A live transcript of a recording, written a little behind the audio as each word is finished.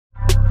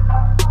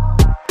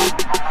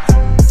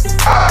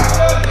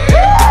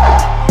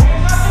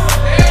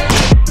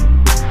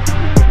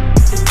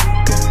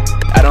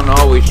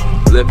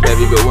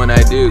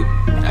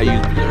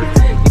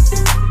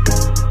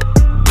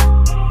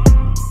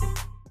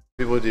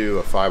People do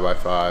a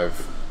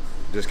 5x5,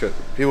 just cause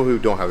people who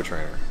don't have a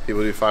trainer.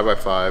 People do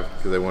 5x5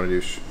 because they want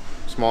to do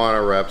small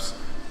amount of reps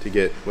to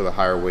get with a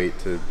higher weight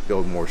to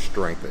build more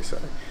strength, they say,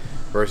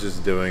 versus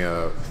doing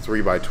a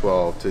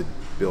 3x12 to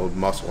build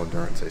muscle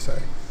endurance, they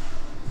say.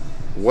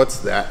 What's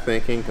that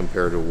thinking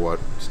compared to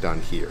what's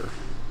done here?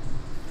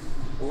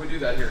 Well, we do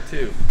that here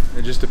too.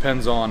 It just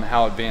depends on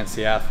how advanced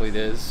the athlete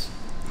is,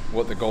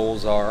 what the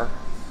goals are.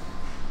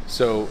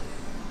 So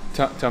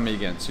tell me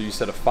again. So you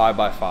said a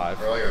 5x5.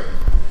 Or like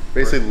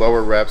basically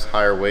lower reps,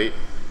 higher weight,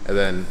 and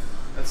then...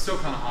 That's still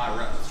kind of high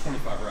reps. It's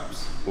 25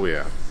 reps. Oh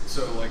yeah.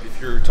 So like if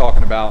you're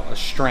talking about a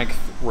strength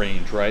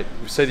range, right?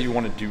 You say that you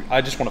want to do,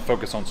 I just want to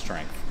focus on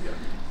strength. Yeah.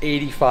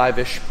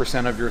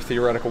 85-ish% of your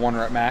theoretical 1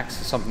 rep max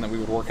is something that we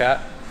would work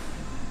at.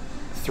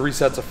 3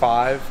 sets of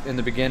 5 in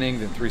the beginning,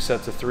 then 3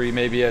 sets of 3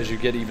 maybe as you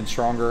get even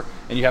stronger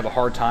and you have a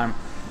hard time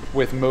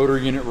with motor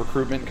unit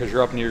recruitment because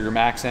you're up near your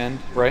max end,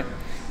 right?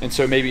 And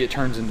so maybe it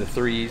turns into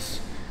 3s,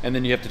 and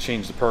then you have to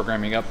change the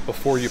programming up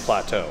before you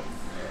plateau.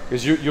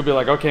 Because you'll be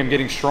like, okay, I'm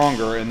getting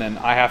stronger, and then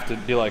I have to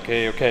be like,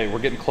 hey, okay, we're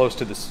getting close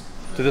to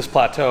this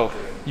plateau.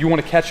 You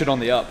want to catch it on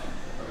the up.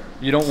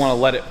 You don't want to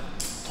let it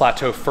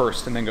plateau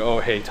first and then go, oh,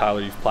 hey, Tyler,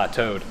 you've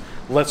plateaued.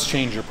 Let's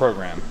change your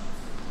program.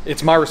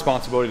 It's my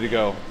responsibility to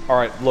go, all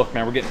right, look,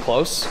 man, we're getting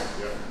close.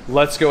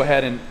 Let's go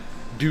ahead and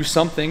do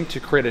something to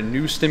create a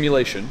new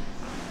stimulation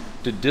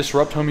to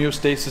disrupt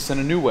homeostasis in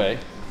a new way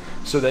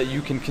so that you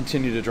can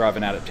continue to drive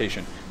an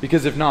adaptation.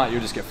 Because if not,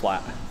 you'll just get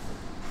flat.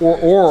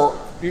 Or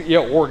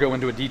go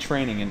into a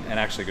detraining and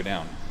actually go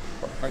down.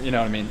 You know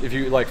what I mean? If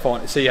you like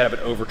say you have an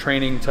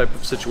overtraining type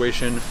of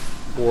situation,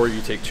 or you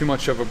take too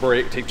much of a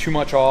break, take too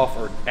much off,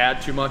 or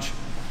add too much,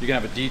 you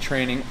can have a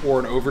detraining or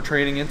an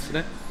overtraining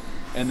incident,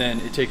 and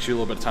then it takes you a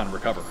little bit of time to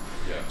recover.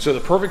 Yeah. So the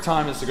perfect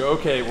time is to go,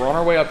 okay, we're on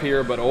our way up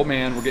here, but oh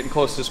man, we're getting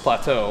close to this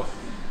plateau.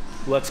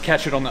 Let's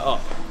catch it on the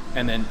up.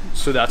 And then,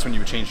 so that's when you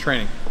would change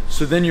training.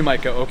 So then you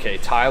might go, okay,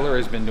 Tyler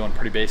has been doing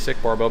pretty basic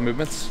barbell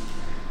movements,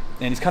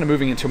 and he's kind of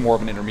moving into more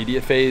of an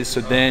intermediate phase. So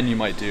then you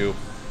might do,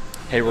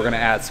 hey, we're gonna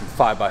add some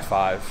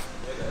 5x5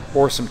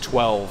 or some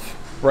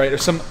 12, right? Or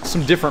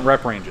some different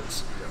rep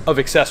ranges of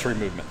accessory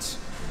movements.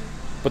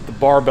 But the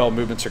barbell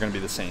movements are gonna be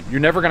the same.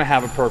 You're never gonna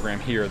have a program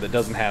here that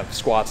doesn't have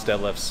squats,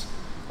 deadlifts,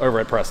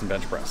 overhead press, and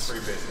bench press.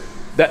 Pretty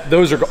basic.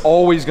 Those are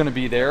always gonna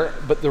be there,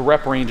 but the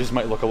rep ranges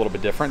might look a little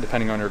bit different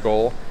depending on your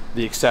goal.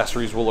 The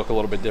accessories will look a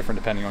little bit different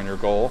depending on your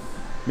goal.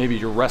 Maybe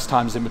your rest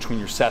times in between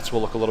your sets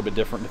will look a little bit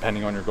different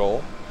depending on your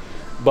goal.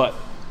 But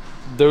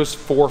those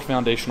 4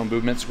 foundational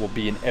movements will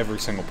be in every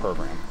single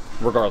program,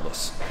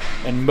 regardless.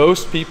 And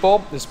most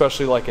people,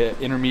 especially like an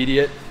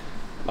intermediate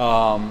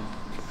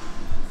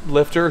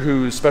lifter,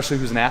 especially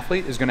who's an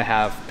athlete, is gonna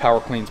have power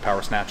cleans,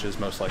 power snatches,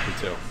 most likely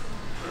too.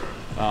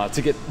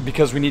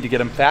 Because we need to get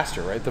them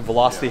faster, right? The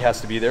velocity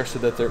has to be there so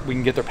that we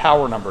can get their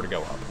power number to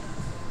go up.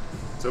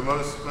 So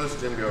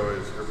most gym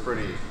goers are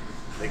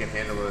they can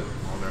handle it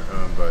on their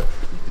own, but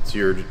it's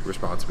your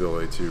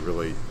responsibility to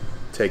really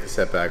take a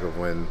step back of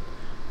when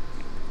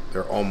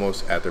they're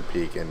almost at their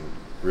peak and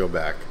reel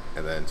back,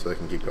 and then so they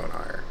can keep going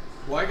higher.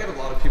 Well, I get a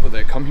lot of people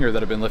that come here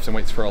that have been lifting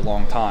weights for a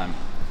long time,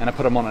 and I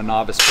put them on a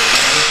novice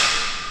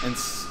program, and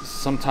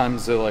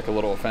sometimes they're like a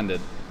little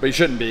offended, but you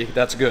shouldn't be.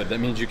 That's good. That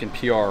means you can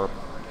PR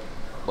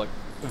like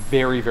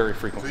very, very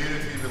frequently. So even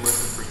if you've been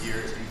lifting for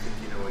years, you think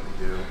you know what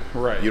to do.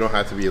 Right. You don't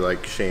have to be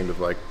like shamed of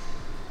like,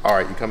 all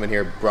right, you come in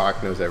here,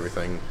 Brock knows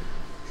everything.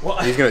 Well,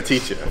 he's gonna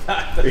teach you.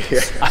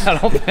 I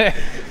don't think.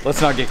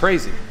 Let's not get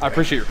crazy. I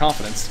appreciate your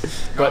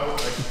confidence, but no,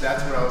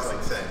 that's what I was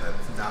like saying.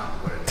 That's not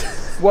what it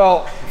is.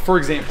 Well, for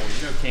example,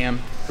 you know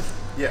Cam.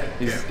 Yeah.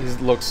 He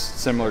looks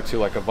similar to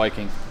like a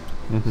Viking.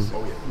 Mm-hmm.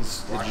 Oh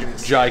yeah.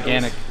 He's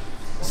gigantic,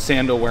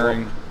 sandal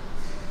wearing.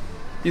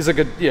 He's like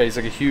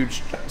a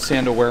huge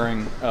sandal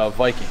wearing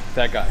Viking.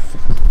 That guy.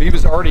 But he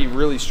was already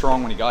really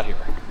strong when he got here.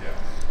 Yeah.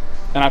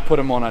 And I put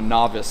him on a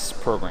novice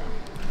program,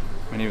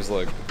 and he was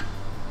like,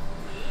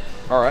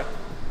 all right.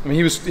 I mean,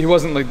 he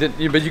wasn't like,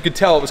 but you could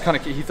tell it was kind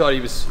of, it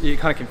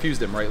kind of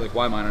confused him, right? Like,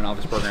 why am I in a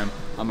novice program?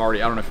 I don't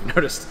know if you've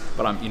noticed,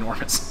 but I'm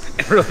enormous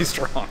and really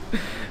strong.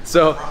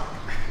 So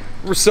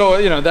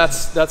you know,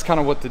 that's kind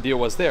of what the deal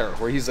was there,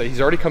 where he's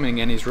already coming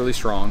in, he's really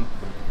strong,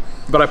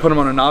 but I put him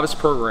on a novice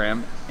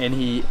program, and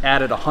he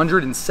added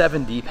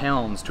 170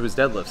 pounds to his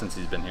deadlift since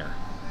he's been here.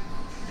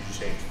 Did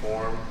you change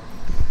form?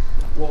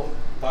 Well,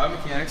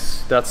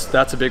 biomechanics,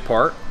 that's a big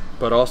part,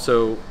 but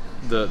also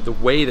the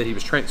way that he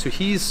was trained. So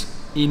he's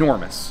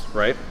enormous,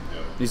 right?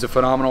 Yep. He's a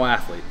phenomenal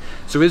athlete.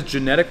 So his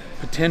genetic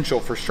potential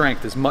for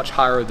strength is much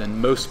higher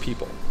than most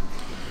people.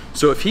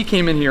 So if he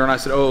came in here and I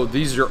said, oh,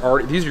 these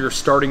are your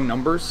starting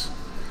numbers.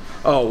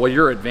 Oh, well,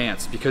 you're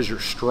advanced because you're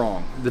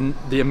strong.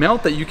 The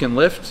amount that you can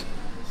lift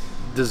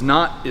is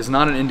not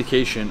an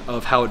indication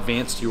of how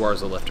advanced you are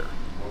as a lifter.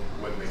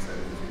 What makes that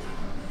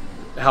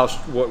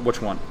indication?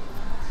 Which one?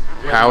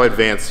 How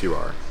advanced you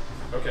are.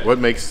 Okay. What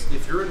makes...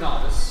 If you're a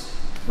novice,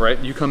 right,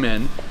 you come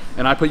in,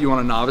 and I put you on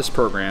a novice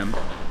program,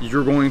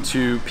 you're going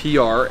to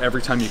PR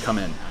every time you come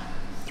in.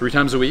 3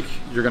 times a week,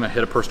 you're gonna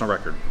hit a personal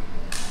record.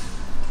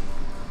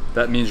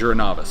 That means you're a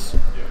novice.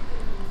 Yeah.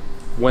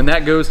 When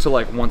that goes to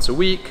like once a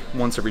week,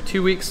 once every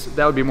 2 weeks,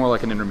 that would be more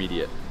like an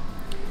intermediate.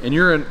 And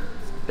you're in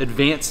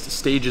advanced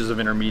stages of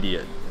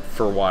intermediate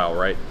for a while,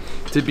 right?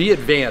 To be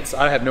advanced,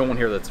 I have no one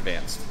here that's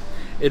advanced.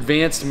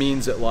 Advanced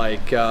means that,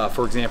 like,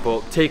 for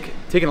example, take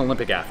an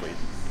Olympic athlete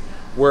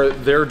where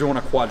they're doing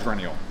a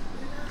quadrennial,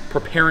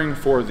 preparing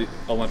for the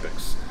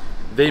Olympics.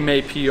 They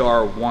may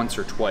PR once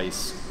or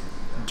twice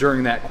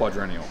during that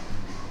quadrennial.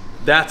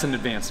 That's an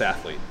advanced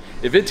athlete.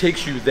 If it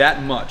takes you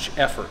that much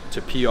effort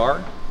to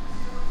PR,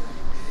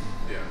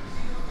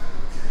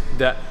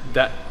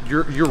 that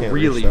you're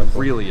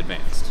really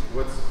advanced.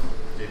 What's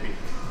JP?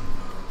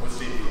 What's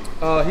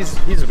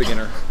JP? He's a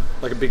beginner,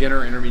 like a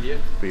beginner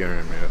intermediate. Beginner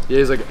intermediate. Yeah,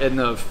 he's like in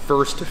the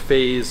first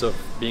phase of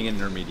being an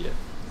intermediate.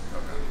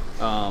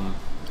 Okay.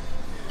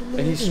 And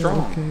he's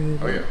strong.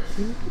 Oh yeah.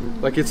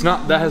 Like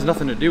that has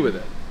nothing to do with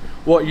it.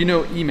 Well, you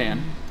know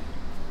E-Man,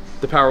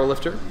 the power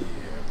lifter,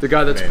 the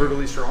guy that's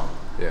brutally strong.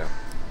 Yeah.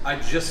 I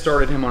just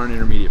started him on an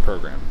intermediate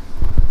program,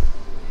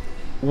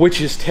 which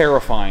is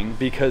terrifying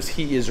because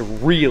he is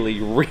really,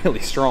 really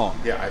strong.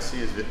 Yeah, I see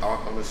his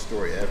on his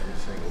story every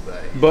single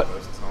day.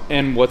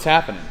 And what's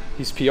happening?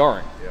 He's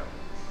PRing. Yeah.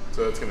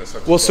 So it's gonna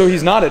suck. Well, so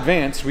he's not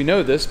advanced. We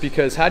know this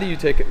because how do you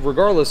take it,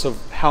 regardless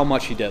of how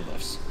much he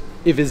deadlifts?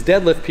 If his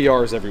deadlift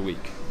PRs every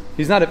week,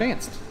 he's not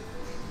advanced.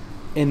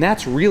 And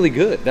that's really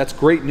good. That's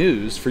great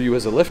news for you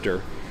as a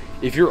lifter.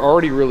 If you're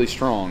already really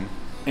strong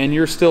and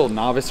you're still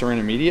novice or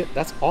intermediate,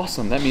 that's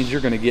awesome. That means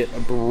you're going to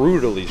get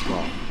brutally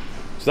strong.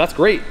 So that's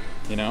great,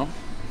 you know?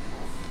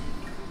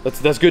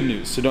 That's good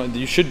news. So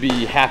you should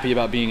be happy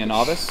about being a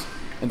novice.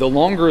 And the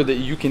longer that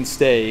you can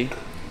stay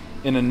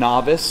in a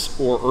novice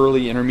or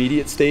early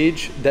intermediate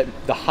stage, that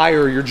the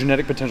higher your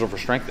genetic potential for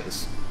strength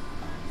is.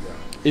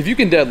 If you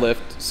can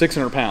deadlift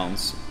 600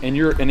 pounds and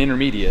you're an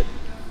intermediate,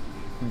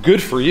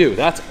 good for you.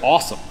 That's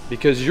awesome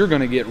because you're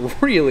going to get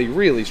really,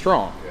 really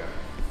strong,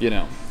 you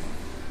know,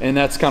 and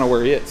that's kind of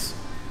where he is.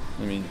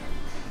 I mean,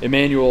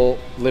 Emmanuel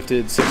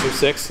lifted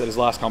 606 at his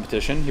last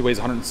competition. He weighs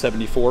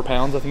 174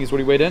 pounds, I think is what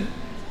he weighed in.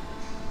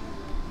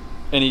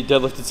 And he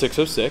deadlifted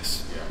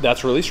 606.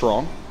 That's really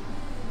strong,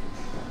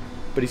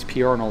 but he's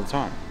PRing all the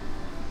time.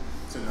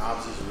 So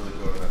novices are really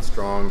building that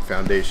strong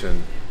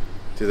foundation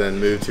to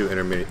then move to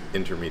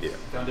intermediate.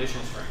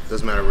 Foundational strength.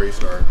 Doesn't matter where you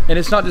start. And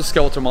it's not just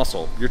skeletal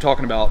muscle. You're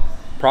talking about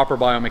proper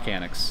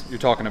biomechanics. You're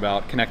talking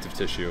about connective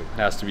tissue. It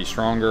has to be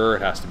stronger,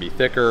 it has to be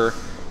thicker,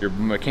 your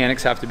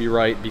mechanics have to be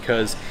right,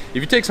 because if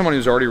you take someone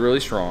who's already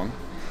really strong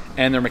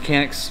and their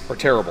mechanics are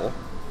terrible,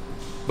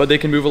 but they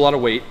can move a lot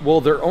of weight,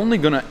 well, they're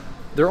gonna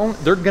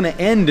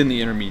end in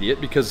the intermediate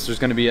because there's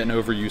gonna be an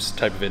overuse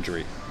type of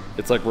injury.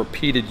 It's like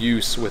repeated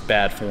use with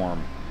bad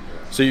form.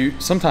 So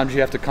sometimes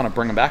you have to kind of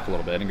bring them back a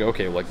little bit and go,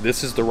 okay, like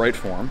this is the right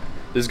form.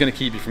 This is gonna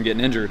keep you from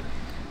getting injured.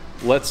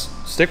 Let's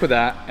stick with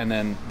that, and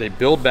then they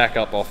build back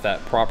up off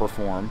that proper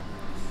form,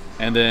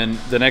 and then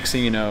the next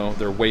thing you know,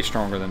 they're way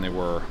stronger than they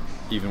were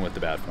even with the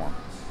bad form.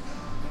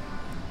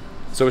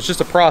 So it's just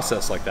a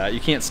process like that.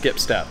 You can't skip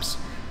steps,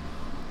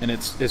 and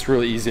it's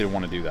really easy to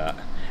want to do that.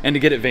 And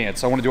to get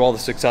advanced, I want to do all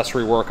this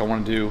accessory work. I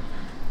want to do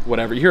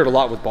whatever. You hear it a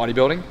lot with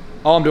bodybuilding.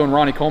 Oh, I'm doing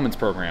Ronnie Coleman's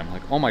program.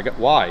 Like, oh my God,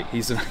 why?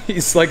 He's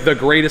like the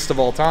greatest of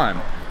all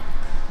time.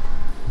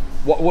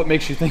 What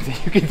makes you think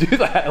that you can do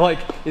that? Like,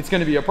 it's going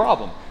to be a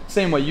problem.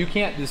 Same way, you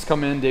can't just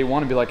come in day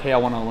one and be like, hey, I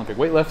want an Olympic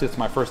weightlift. It's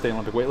my first day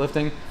Olympic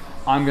weightlifting.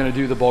 I'm going to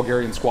do the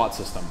Bulgarian squat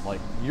system. Like,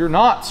 you're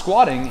not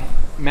squatting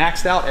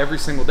maxed out every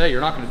single day.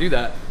 You're not going to do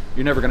that.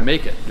 You're never going to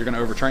make it. You're going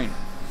to overtrain.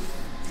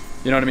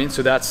 You know what I mean?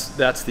 So that's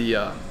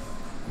the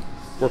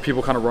where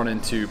people kind of run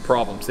into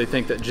problems. They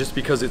think that just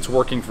because it's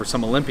working for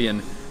some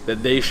Olympian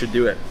that they should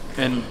do it,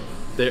 and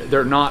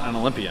they're not an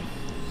Olympian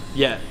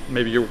yet.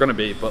 Maybe you're going to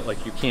be, but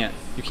like you can't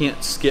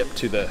skip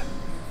to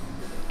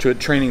a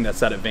training that's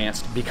that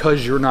advanced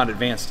because you're not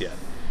advanced yet.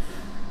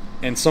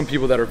 And some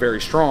people that are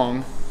very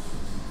strong,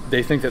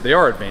 they think that they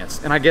are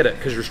advanced, and I get it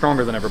because you're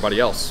stronger than everybody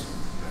else.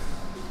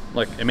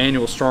 Like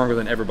Emmanuel's stronger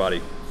than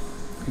everybody.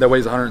 That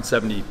weighs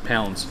 170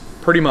 pounds.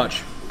 Pretty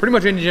much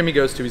any gym he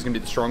goes to, he's going to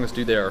be the strongest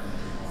dude there.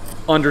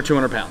 Under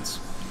 200 pounds,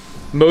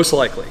 most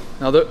likely.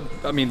 Now,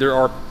 there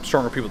are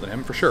stronger people than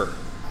him for sure,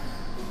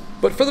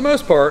 but for the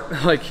most part,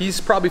 like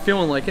he's probably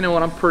feeling like, you know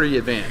what, I'm pretty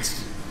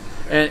advanced,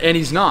 and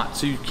he's not.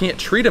 So you can't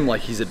treat him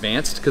like he's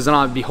advanced because then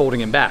I'd be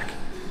holding him back.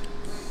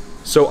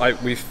 So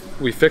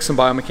we fixed some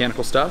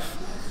biomechanical stuff,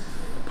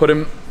 put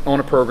him on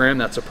a program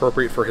that's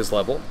appropriate for his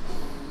level,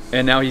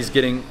 and now he's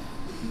getting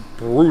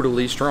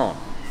brutally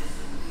strong.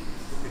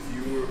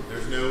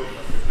 There's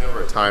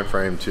never a time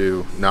frame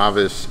to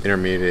novice,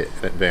 intermediate,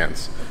 and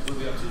advanced.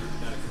 Completely up to your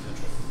genetic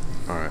potential.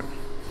 All right.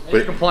 And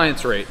your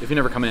compliance rate, if you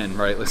never come in,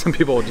 right? Like some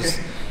people just,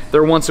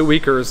 they're once a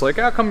weekers, like,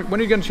 when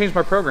are you going to change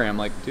my program?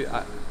 Like, dude,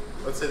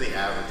 let's say the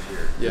average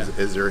here. Yeah.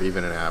 Is there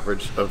even an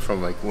average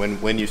from like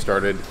when you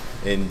started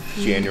in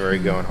January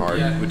going hard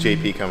with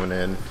JP coming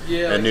in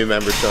and new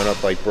members showing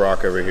up like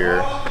Brock over here?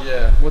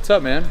 Yeah. What's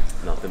up, man?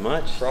 Nothing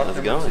much. Brock, how's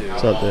it going?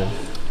 What's up, dude?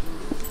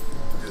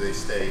 Do they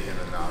stay in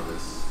a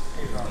novice?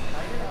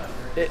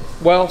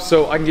 Well,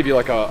 so I can give you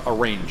like a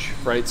range,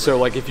 right? So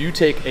like if you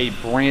take a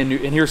brand new,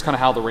 and here's kind of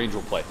how the range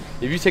will play.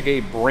 If you take a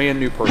brand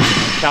new person,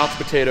 couch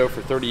potato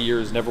for 30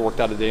 years, never worked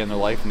out a day in their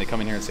life, and they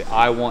come in here and say,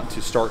 I want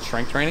to start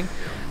strength training,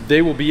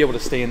 they will be able to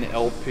stay in the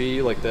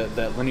LP, like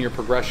that linear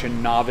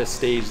progression novice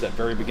stage, that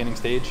very beginning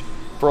stage,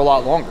 for a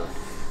lot longer,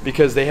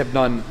 because they haven't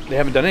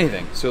done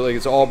anything. So like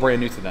it's all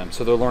brand new to them.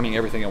 So they're learning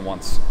everything at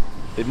once.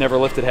 They've never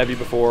lifted heavy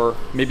before.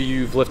 Maybe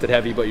you've lifted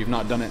heavy, but you've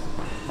not done it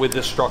with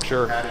this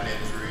structure. Had an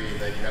injury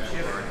that you have to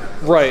learn.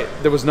 Right.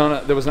 There was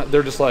none.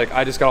 They're just like,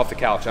 I just got off the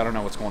couch. I don't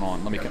know what's going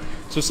on. Let me.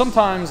 So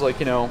sometimes, like,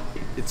 you know,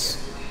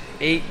 it's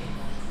 8,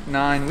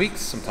 9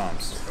 weeks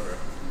sometimes,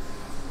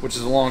 which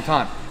is a long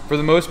time. For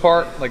the most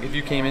part, like if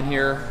you came in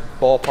here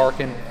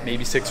ballparking,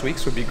 maybe 6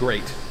 weeks would be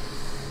great,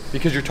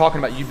 because you're talking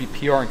about you'd be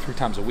PRing 3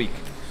 times a week.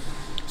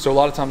 So a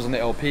lot of times on the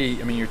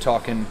LP, I mean, you're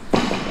talking.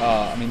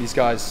 I mean, these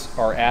guys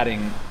are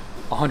adding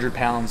 100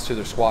 pounds to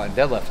their squat and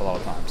deadlift a lot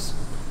of times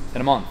in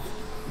a month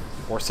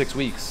or 6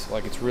 weeks.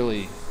 Like it's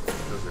really.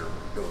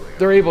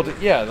 They're able to,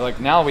 yeah, like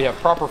now we have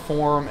proper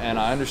form and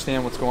I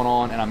understand what's going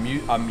on, and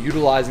I'm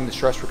utilizing the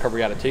stress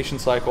recovery adaptation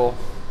cycle.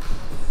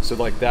 So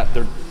like that,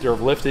 they're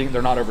lifting,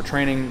 they're not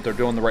overtraining, they're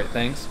doing the right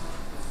things.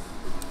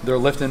 They're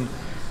lifting,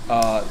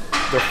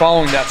 they're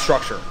following that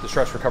structure, the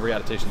stress recovery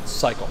adaptation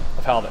cycle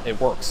of how it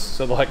works.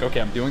 So they're like,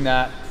 okay, I'm doing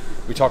that.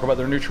 We talk about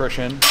their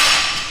nutrition,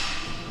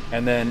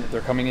 and then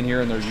they're coming in here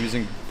and they're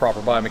using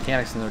proper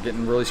biomechanics and they're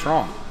getting really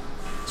strong.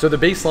 So the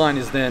baseline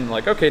is then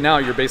like, okay, now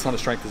your baseline of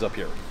strength is up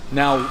here.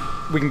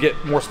 Now we can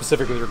get more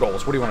specific with your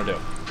goals. What do you want to do?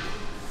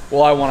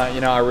 Well, I want to, you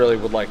know, I really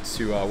would like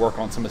to work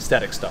on some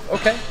aesthetic stuff.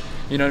 Okay,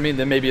 you know what I mean?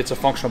 Then maybe it's a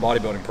functional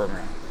bodybuilding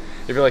program.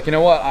 If you're like, you know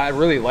what, I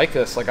really like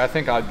this. Like, I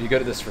think I'd be good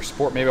at this for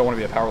sport. Maybe I want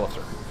to be a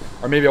powerlifter,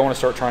 or maybe I want to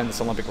start trying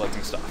this Olympic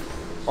lifting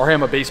stuff. Or hey,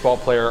 I'm a baseball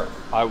player.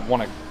 I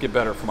want to get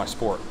better for my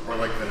sport. Or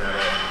like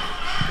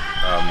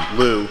Vanetta,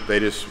 Lou, they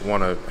just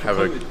want to have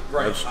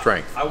a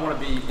strength. I want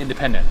to be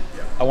independent.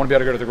 Yeah. I want to be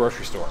able to go to the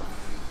grocery store.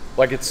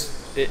 Like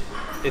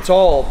it's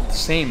all the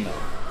same though.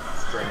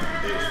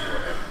 Strength is for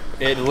him.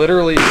 It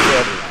literally is for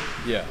everyone.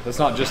 Yeah, that's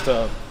not just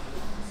a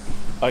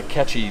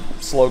catchy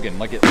slogan.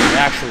 Like it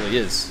actually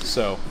is.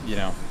 So, you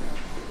know.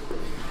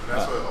 And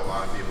that's what a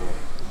lot of people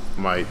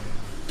might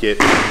get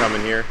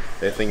coming here.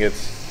 They think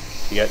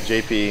it's, you got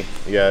JP,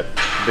 you got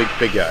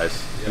big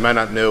guys. Yeah. You might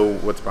not know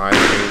what's behind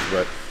the scenes,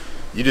 but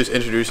you just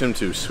introduce him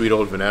to sweet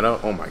old Vanetta.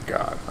 Oh my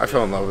God, I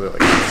fell in love with it like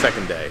the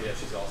second day. Yeah,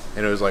 she's awesome.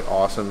 And it was like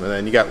awesome. And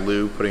then you got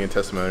Lou putting in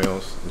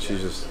testimonials, and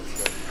she's just,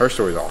 her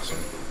story's awesome.